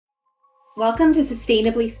Welcome to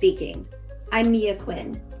Sustainably Speaking. I'm Mia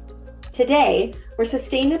Quinn. Today, we're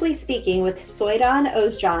sustainably speaking with Soydan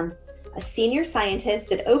Ozcan, a senior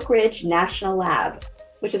scientist at Oak Ridge National Lab,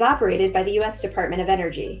 which is operated by the U.S. Department of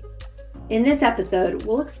Energy. In this episode,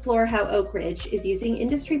 we'll explore how Oak Ridge is using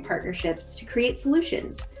industry partnerships to create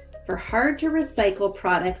solutions for hard-to-recycle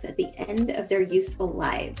products at the end of their useful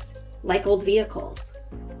lives, like old vehicles.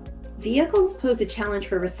 Vehicles pose a challenge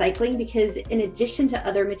for recycling because, in addition to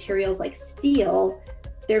other materials like steel,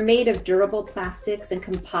 they're made of durable plastics and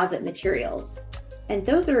composite materials. And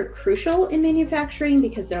those are crucial in manufacturing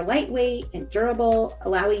because they're lightweight and durable,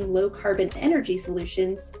 allowing low carbon energy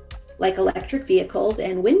solutions like electric vehicles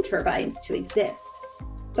and wind turbines to exist.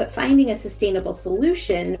 But finding a sustainable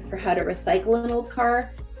solution for how to recycle an old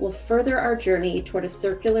car will further our journey toward a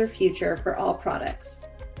circular future for all products.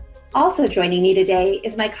 Also joining me today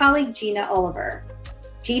is my colleague, Gina Oliver.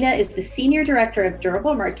 Gina is the Senior Director of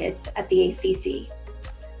Durable Markets at the ACC.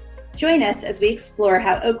 Join us as we explore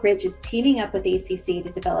how Oak Ridge is teaming up with ACC to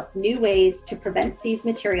develop new ways to prevent these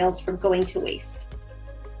materials from going to waste.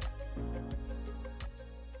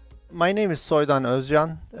 My name is Soydan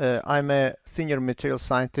Ozcan. I'm a senior material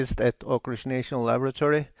scientist at Oak Ridge National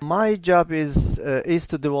Laboratory. My job is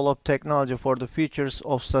to develop technology for the futures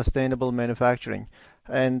of sustainable manufacturing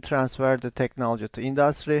and transfer the technology to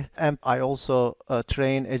industry. And I also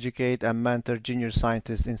train, educate, and mentor junior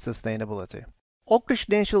scientists in sustainability. Oak Ridge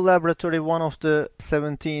National Laboratory, one of the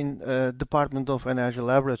 17 Department of Energy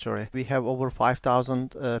laboratory. We have over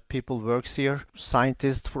 5,000 people works here,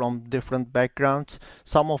 scientists from different backgrounds.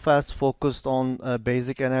 Some of us focused on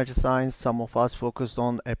basic energy science, some of us focused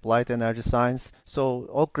on applied energy science. So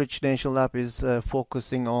Oak Ridge National Lab is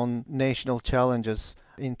focusing on national challenges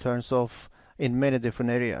in many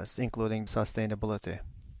different areas, including sustainability.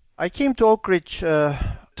 I came to Oak Ridge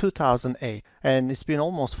 2008, and it's been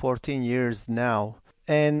almost 14 years now.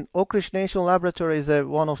 And Oak Ridge National Laboratory is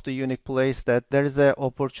one of the unique places that there is an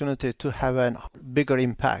opportunity to have a bigger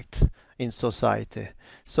impact in society.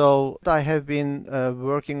 So I have been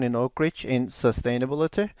working in Oak Ridge in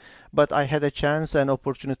sustainability, but I had a chance and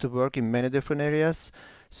opportunity to work in many different areas.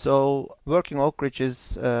 So working Oak Ridge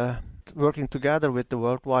is working together with the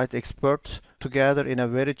worldwide experts together in a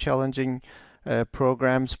very challenging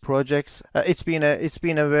projects. It's been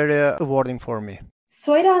a very rewarding for me.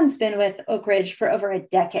 Soydan's been with Oak Ridge for over a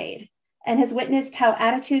decade and has witnessed how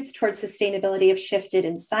attitudes towards sustainability have shifted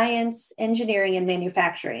in science, engineering, and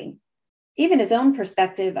manufacturing. Even his own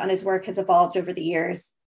perspective on his work has evolved over the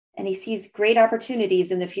years, and he sees great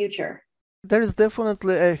opportunities in the future. There is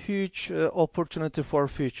definitely a huge opportunity for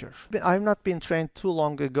future. I've not been trained too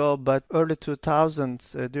long ago, but early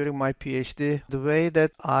 2000s during my PhD, the way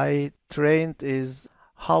that I trained is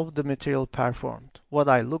how the material performed. What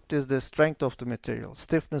I looked is the strength of the material,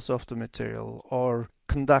 stiffness of the material, or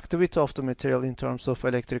conductivity of the material in terms of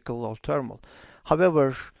electrical or thermal.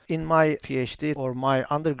 However, in my PhD or my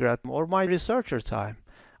undergrad or my researcher time,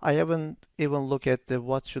 I haven't even looked at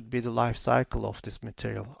what should be the life cycle of this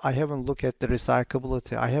material. I haven't looked at the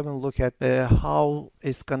recyclability. I haven't looked at how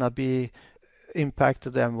it's gonna be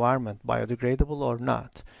impact the environment, biodegradable or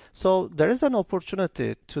not. So there is an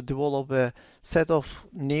opportunity to develop a set of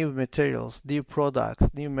new materials, new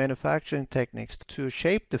products, new manufacturing techniques to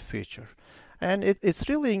shape the future. And it's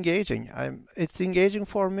really engaging. It's engaging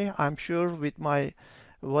for me. I'm sure with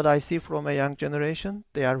what I see from a young generation,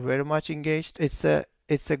 they are very much engaged.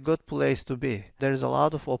 It's a good place to be. There's a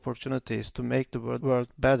lot of opportunities to make the world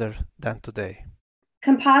better than today.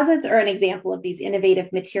 Composites are an example of these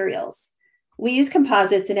innovative materials. We use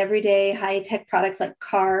composites in everyday high-tech products like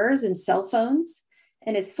cars and cell phones.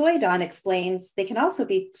 And as Soydan explains, they can also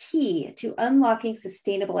be key to unlocking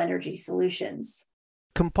sustainable energy solutions.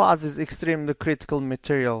 Composite is extremely critical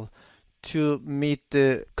material to meet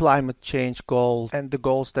the climate change goals and the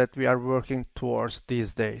goals that we are working towards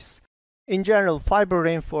these days. In general, fiber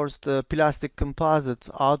reinforced plastic composites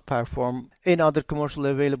outperform any other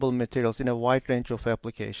commercially available materials in a wide range of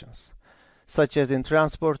applications, such as in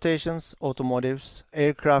transportations, automotives,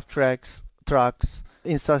 aircraft trucks,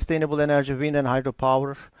 in sustainable energy, wind and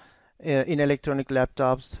hydropower, in electronic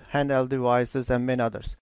laptops, handheld devices, and many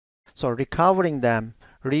others. So recovering them,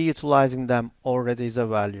 reutilizing them already is a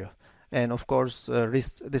value. And of course,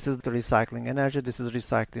 this is the recycling energy, this is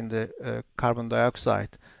recycling the carbon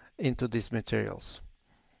dioxide into these materials.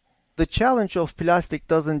 The challenge of plastic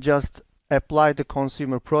doesn't just apply to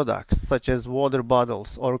consumer products such as water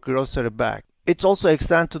bottles or grocery bags. It also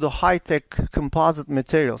extends to the high-tech composite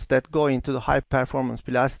materials that go into the high-performance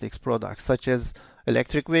plastics products such as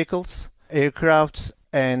electric vehicles, aircrafts,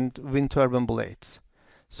 and wind turbine blades.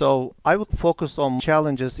 So I would focus on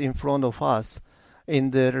challenges in front of us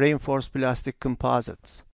in the reinforced plastic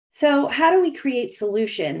composites. So, how do we create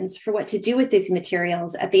solutions for what to do with these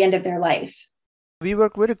materials at the end of their life? We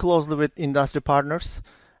work very closely with industry partners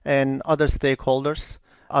and other stakeholders,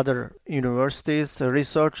 other universities,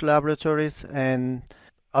 research laboratories, and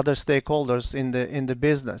other stakeholders in the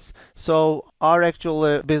business. So our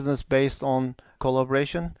actual business based on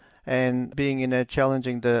collaboration and being in a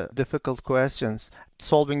challenging the difficult questions,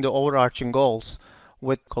 solving the overarching goals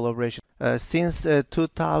with collaboration. Since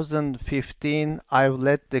 2015, I've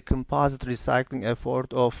led the composite recycling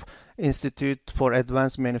effort of Institute for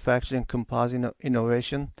Advanced Manufacturing Composite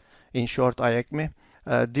Innovation, in short IACME.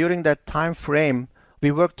 During that time frame,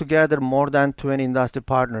 we worked together more than 20 industry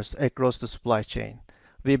partners across the supply chain.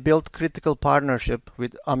 We built critical partnership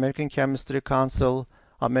with American Chemistry Council,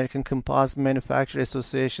 American Composite Manufacturing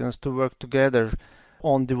Associations to work together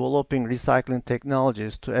on developing recycling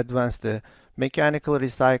technologies to advance the mechanical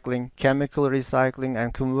recycling, chemical recycling,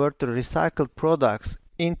 and convert the recycled products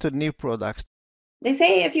into new products. They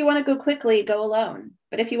say if you want to go quickly, go alone.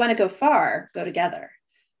 But if you want to go far, go together.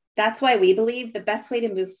 That's why we believe the best way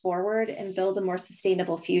to move forward and build a more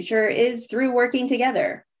sustainable future is through working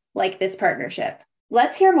together, like this partnership.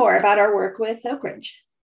 Let's hear more about our work with Oak Ridge.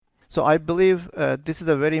 So I believe this is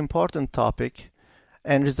a very important topic,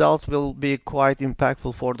 and results will be quite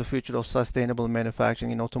impactful for the future of sustainable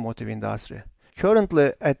manufacturing in automotive industry.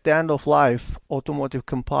 Currently, at the end of life, automotive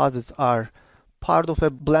composites are part of a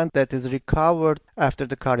blend that is recovered after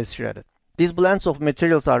the car is shredded. These blends of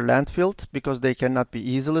materials are landfilled because they cannot be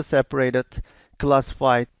easily separated,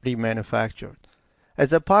 classified, remanufactured.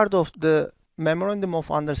 As a part of the Memorandum of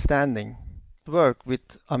Understanding work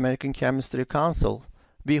with American Chemistry Council,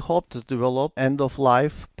 we hope to develop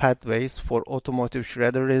end-of-life pathways for automotive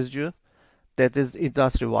shredder residue that is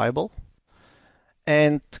industry viable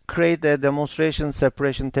and create a demonstration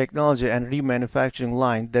separation technology and remanufacturing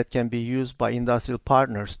line that can be used by industrial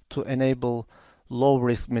partners to enable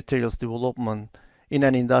low-risk materials development in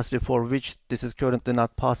an industry for which this is currently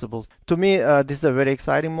not possible. To me, this is a very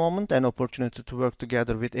exciting moment and opportunity to work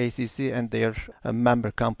together with ACC and their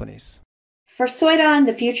member companies. For Soidan,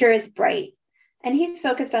 the future is bright, and he's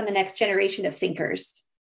focused on the next generation of thinkers.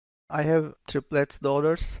 I have triplets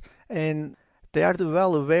daughters, and they are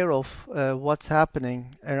well aware of what's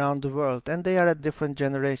happening around the world, and they are at different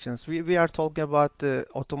generations. We are talking about the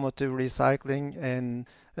automotive recycling and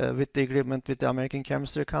with the agreement with the American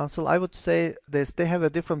Chemistry Council. I would say this, they have a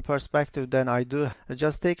different perspective than I do.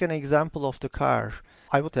 Just take an example of the car.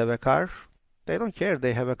 I would have a car. They don't care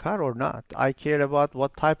they have a car or not. I care about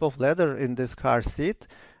what type of leather in this car seat.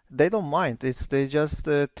 They don't mind. They just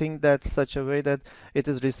think that such a way that it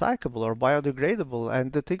is recyclable or biodegradable,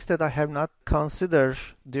 and the things that I have not considered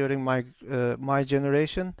during my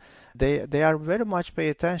generation, they are very much pay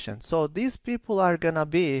attention. So these people are gonna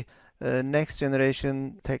be next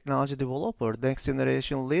generation technology developer, next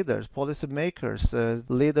generation leaders, policy makers,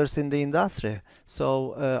 leaders in the industry.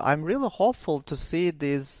 So I'm really hopeful to see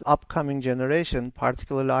this upcoming generation.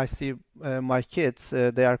 Particularly, I see my kids.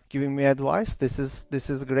 They are giving me advice. This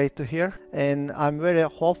is great to hear, and I'm very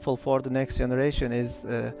hopeful for the next generation is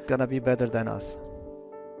gonna be better than us.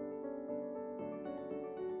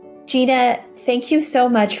 Gina, thank you so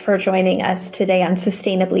much for joining us today on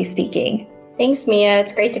Sustainably Speaking. Thanks, Mia.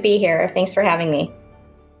 It's great to be here. Thanks for having me.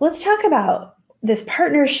 Let's talk about this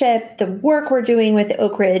partnership. The work we're doing with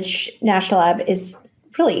Oak Ridge National Lab is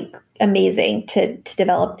really amazing to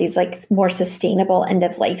develop these more sustainable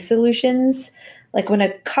end-of-life solutions. Like when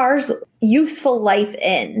a car's useful life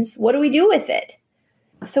ends, what do we do with it?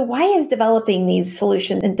 So why is developing these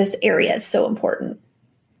solutions in this area so important?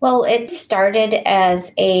 Well, it started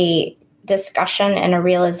as a discussion and a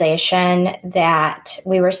realization that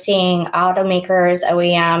we were seeing automakers,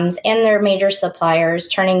 OEMs, and their major suppliers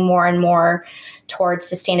turning more and more towards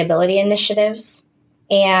sustainability initiatives,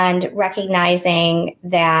 and recognizing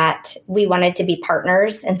that we wanted to be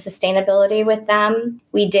partners in sustainability with them.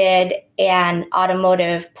 We did an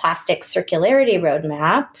automotive plastic circularity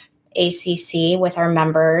roadmap, ACC, with our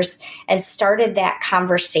members, and started that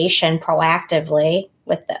conversation proactively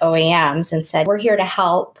with the OEMs and said, we're here to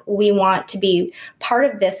help. We want to be part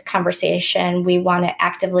of this conversation. We want to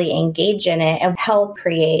actively engage in it and help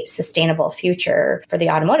create sustainable future for the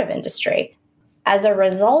automotive industry. As a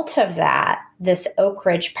result of that, this Oak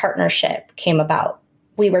Ridge partnership came about.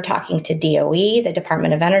 We were talking to DOE, the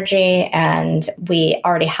Department of Energy, and we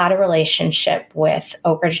already had a relationship with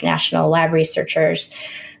Oak Ridge National Lab researchers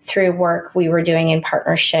through work we were doing in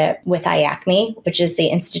partnership with IACME, which is the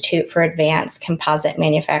Institute for Advanced Composite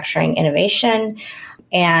Manufacturing Innovation.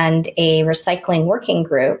 and a recycling working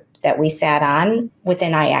group that we sat on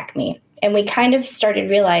within IACME. And we kind of started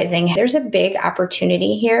realizing there's a big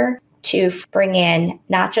opportunity here to bring in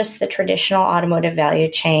not just the traditional automotive value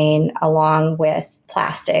chain along with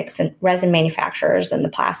plastics and resin manufacturers and the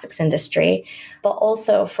plastics industry, but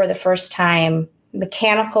also for the first time,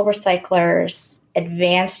 mechanical recyclers,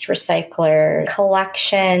 advanced recyclers,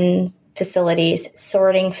 collection facilities,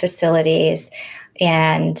 sorting facilities,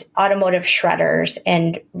 and automotive shredders,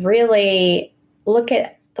 and really look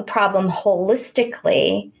at the problem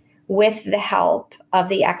holistically with the help of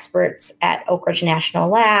the experts at Oak Ridge National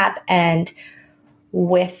Lab and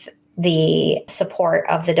with the support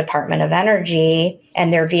of the Department of Energy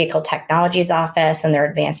and their Vehicle Technologies Office and their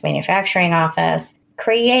Advanced Manufacturing Office,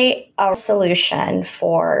 create a solution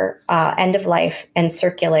for end of life and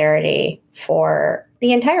circularity for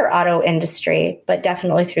the entire auto industry, but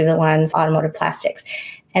definitely through the lens automotive plastics.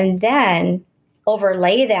 And then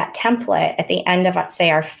overlay that template at the end of, let's say,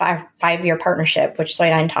 our five-year partnership, which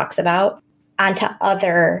Soydan talks about, onto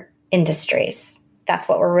other industries. That's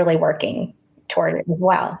what we're really working toward as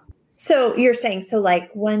well. So you're saying, so like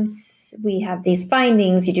once we have these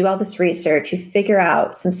findings, you do all this research, you figure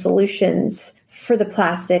out some solutions for the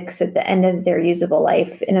plastics at the end of their usable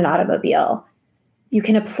life in an automobile, you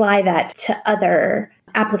can apply that to other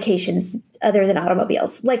applications other than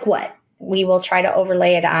automobiles. Like what? We will try to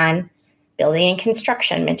overlay it on building and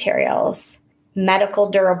construction materials, medical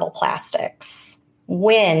durable plastics,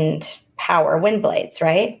 wind power, wind blades,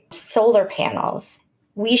 right? Solar panels.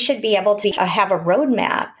 We should be able to have a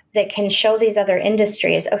roadmap that can show these other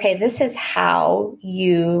industries, okay, this is how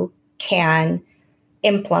you can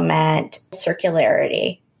implement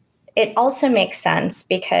circularity. It also makes sense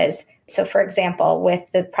because, so for example,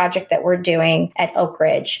 with the project that we're doing at Oak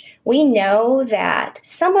Ridge, we know that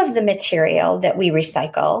some of the material that we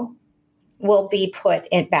recycle will be put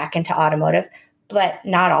back into automotive, but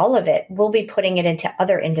not all of it. We'll be putting it into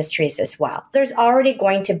other industries as well. There's already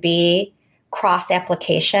going to be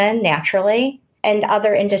cross-application naturally, and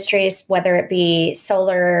other industries, whether it be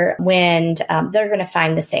solar, wind, they're going to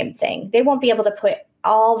find the same thing. They won't be able to put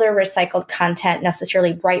all their recycled content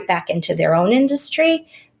necessarily right back into their own industry,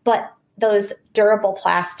 but those durable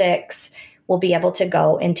plastics will be able to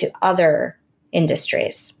go into other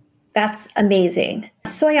industries. That's amazing.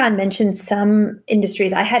 Soyan mentioned some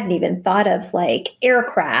industries I hadn't even thought of, like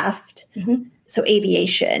aircraft, so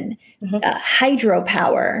aviation,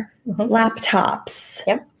 hydropower, laptops,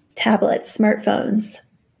 tablets, smartphones.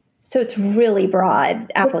 So it's really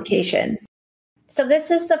broad application. So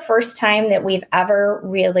this is the first time that we've ever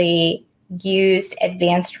really used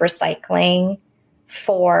advanced recycling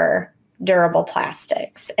for durable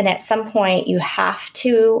plastics. And at some point, you have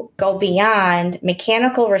to go beyond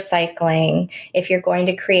mechanical recycling if you're going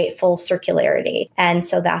to create full circularity. And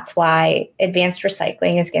so that's why advanced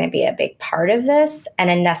recycling is going to be a big part of this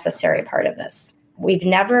and a necessary part of this. We've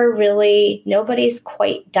never really, nobody's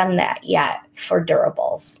quite done that yet for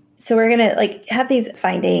durables. So we're going to have these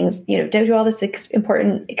findings, do all this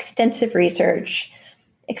important, extensive research,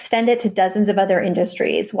 extend it to dozens of other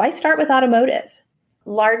industries. Why start with automotive?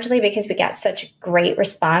 Largely because we got such great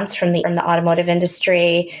response from the automotive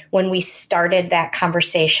industry when we started that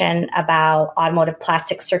conversation about automotive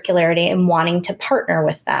plastic circularity and wanting to partner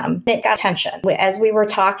with them. It got attention. As we were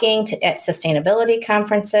talking at sustainability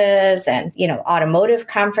conferences and, automotive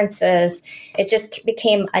conferences, it just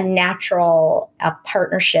became a natural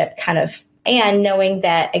partnership kind of, and knowing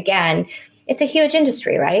that, again, it's a huge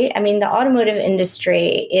industry, right? I mean, the automotive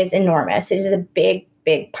industry is enormous. It is a big,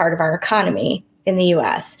 big part of our economy in the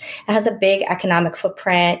U.S. It has a big economic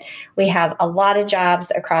footprint. We have a lot of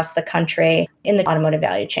jobs across the country in the automotive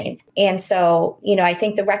value chain. And so, I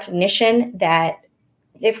think the recognition that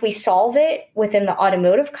if we solve it within the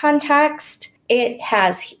automotive context, it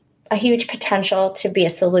has a huge potential to be a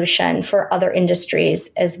solution for other industries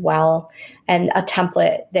as well, and a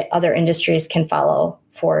template that other industries can follow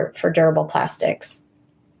for durable plastics.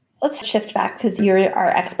 Let's shift back because you're our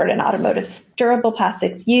expert in automotives. Durable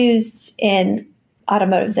plastics used in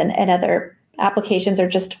automotives and other applications are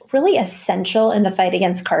just really essential in the fight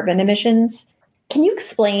against carbon emissions. Can you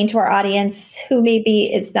explain to our audience who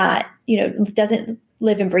maybe is not, doesn't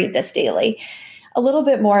live and breathe this daily, a little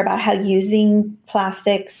bit more about how using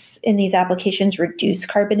plastics in these applications reduce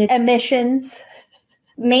carbon emissions?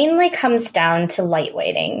 Mainly comes down to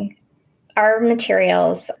lightweighting. Our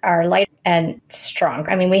materials are light and strong.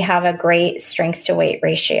 I mean, we have a great strength to weight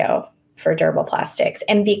ratio for durable plastics.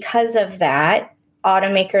 And because of that,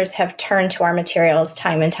 automakers have turned to our materials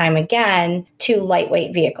time and time again to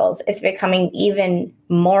lightweight vehicles. It's becoming even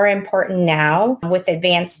more important now with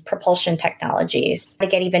advanced propulsion technologies to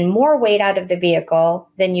get even more weight out of the vehicle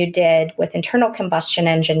than you did with internal combustion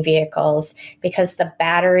engine vehicles, because the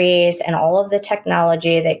batteries and all of the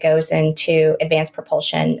technology that goes into advanced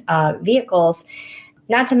propulsion vehicles,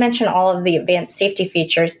 not to mention all of the advanced safety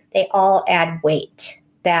features, they all add weight.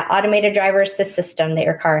 That automated driver assist system that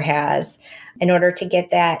your car has, in order to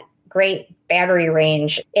get that great battery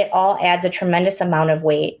range, it all adds a tremendous amount of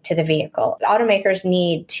weight to the vehicle. Automakers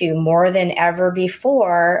need to, more than ever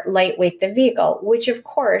before, lightweight the vehicle, which of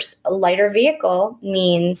course, a lighter vehicle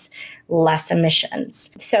means less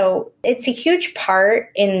emissions. So it's a huge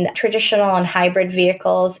part in traditional and hybrid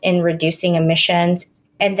vehicles in reducing emissions.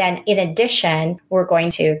 And then in addition, we're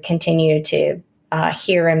going to continue to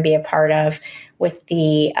hear and be a part of with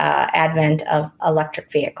the advent of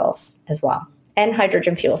electric vehicles as well, and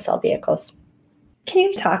hydrogen fuel cell vehicles. Can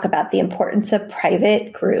you talk about the importance of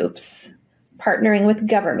private groups partnering with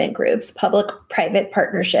government groups, public-private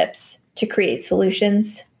partnerships to create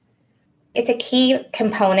solutions? It's a key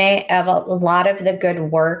component of a lot of the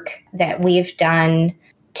good work that we've done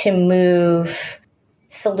to move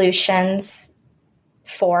solutions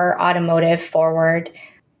for automotive forward.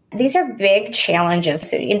 These are big challenges.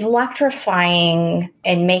 So electrifying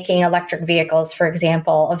and making electric vehicles, for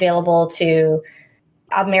example, available to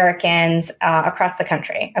Americans across the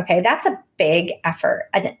country. Okay, that's a big effort.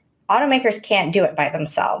 And automakers can't do it by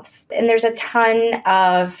themselves. And there's a ton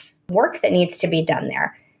of work that needs to be done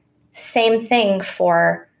there. Same thing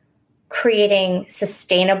for creating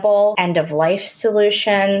sustainable end-of-life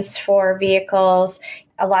solutions for vehicles.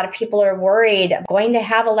 A lot of people are worried going to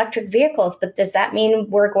have electric vehicles, but does that mean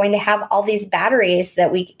we're going to have all these batteries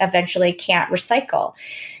that we eventually can't recycle?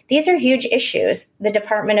 These are huge issues. The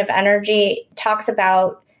Department of Energy talks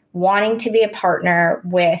about wanting to be a partner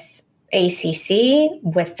with ACC,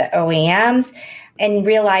 with the OEMs, and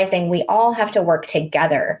realizing we all have to work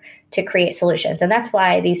together to create solutions. And that's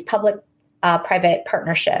why these public-private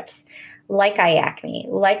partnerships like IACME,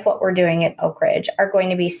 like what we're doing at Oak Ridge, are going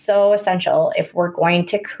to be so essential if we're going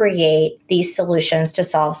to create these solutions to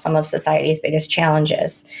solve some of society's biggest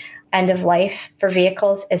challenges. End of life for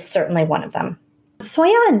vehicles is certainly one of them.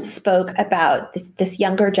 Soyan spoke about this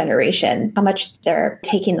younger generation, how much they're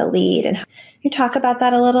taking the lead. And can you talk about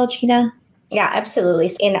that a little, Gina? Yeah, absolutely.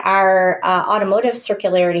 In our automotive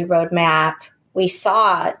circularity roadmap, we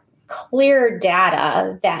saw clear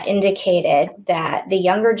data that indicated that the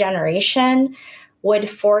younger generation would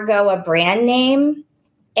forego a brand name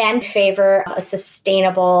and favor a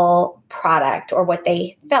sustainable product, or what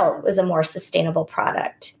they felt was a more sustainable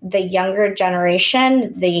product. The younger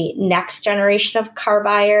generation, the next generation of car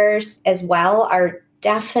buyers as well, are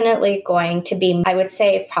definitely going to be, I would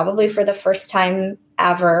say, probably for the first time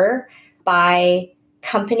ever, buy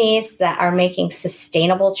companies that are making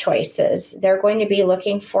sustainable choices. They're going to be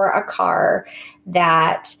looking for a car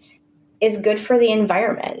that is good for the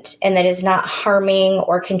environment and that is not harming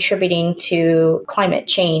or contributing to climate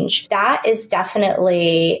change. That is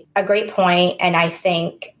definitely a great point, and I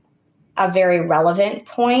think a very relevant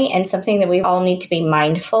point, and something that we all need to be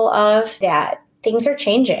mindful of, that things are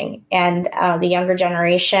changing, and the younger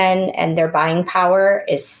generation and their buying power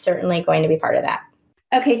is certainly going to be part of that.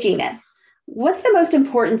 Okay, Gina, what's the most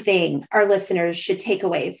important thing our listeners should take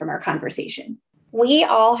away from our conversation? We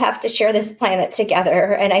all have to share this planet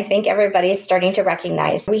together, and I think everybody's starting to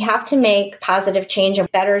recognize we have to make positive change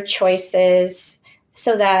and better choices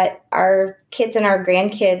so that our kids and our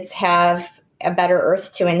grandkids have a better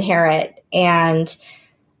earth to inherit. And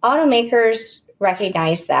automakers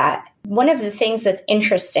recognize that. One of the things that's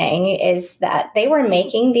interesting is that they were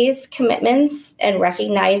making these commitments and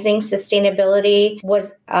recognizing sustainability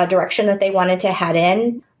was a direction that they wanted to head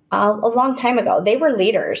in a long time ago. They were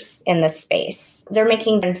leaders in this space. They're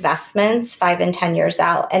making investments 5 and 10 years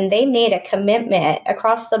out, and they made a commitment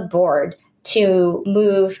across the board to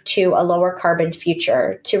move to a lower carbon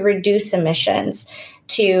future, to reduce emissions,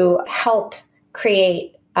 to help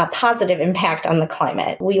create a positive impact on the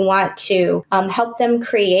climate. We want to help them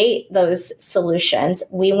create those solutions.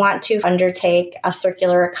 We want to undertake a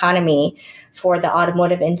circular economy for the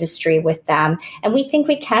automotive industry with them. And we think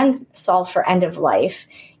we can solve for end of life.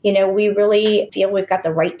 You know, we really feel we've got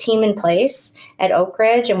the right team in place at Oak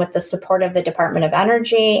Ridge, and with the support of the Department of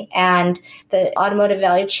Energy and the automotive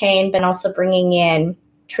value chain, but also bringing in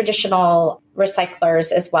traditional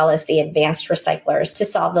recyclers as well as the advanced recyclers to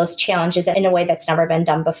solve those challenges in a way that's never been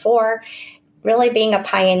done before. Really being a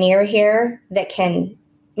pioneer here that can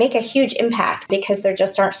make a huge impact because there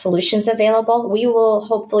just aren't solutions available, we will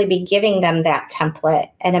hopefully be giving them that template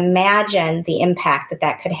and imagine the impact that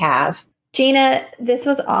that could have. Gina, this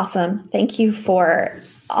was awesome. Thank you for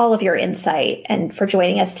all of your insight and for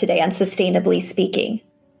joining us today on Sustainably Speaking.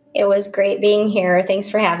 It was great being here. Thanks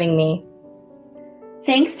for having me.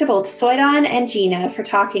 Thanks to both Soydan and Gina for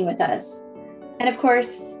talking with us. And of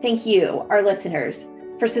course, thank you, our listeners,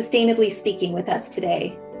 for sustainably speaking with us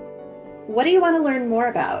today. What do you want to learn more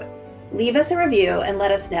about? Leave us a review and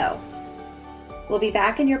let us know. We'll be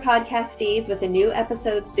back in your podcast feeds with a new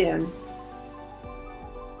episode soon.